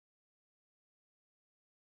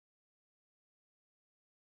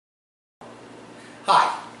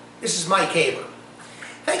Hi, this is Mike Haber.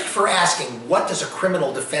 Thank you for asking, what does a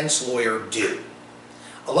criminal defense lawyer do?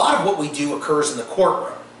 A lot of what we do occurs in the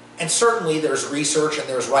courtroom, and certainly there's research and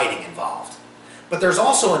there's writing involved. But there's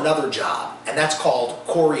also another job, and that's called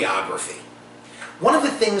choreography. One of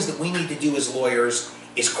the things that we need to do as lawyers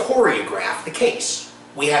is choreograph the case.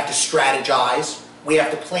 We have to strategize, we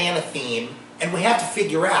have to plan a theme, and we have to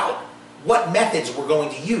figure out what methods we're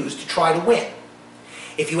going to use to try to win.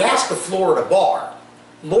 If you ask the floor at a bar,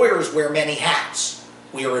 lawyers wear many hats.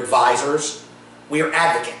 We are advisors, we are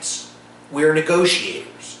advocates, we are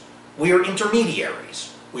negotiators, we are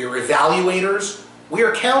intermediaries, we are evaluators, we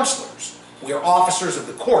are counselors, we are officers of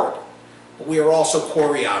the court, but we are also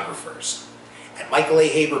choreographers. At Michael A.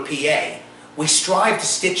 Haber, PA, we strive to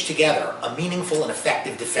stitch together a meaningful and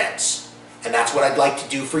effective defense. And that's what I'd like to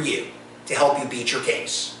do for you, to help you beat your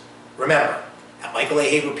case. Remember, at Michael A.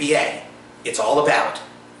 Haber, PA, it's all about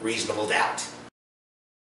reasonable doubt.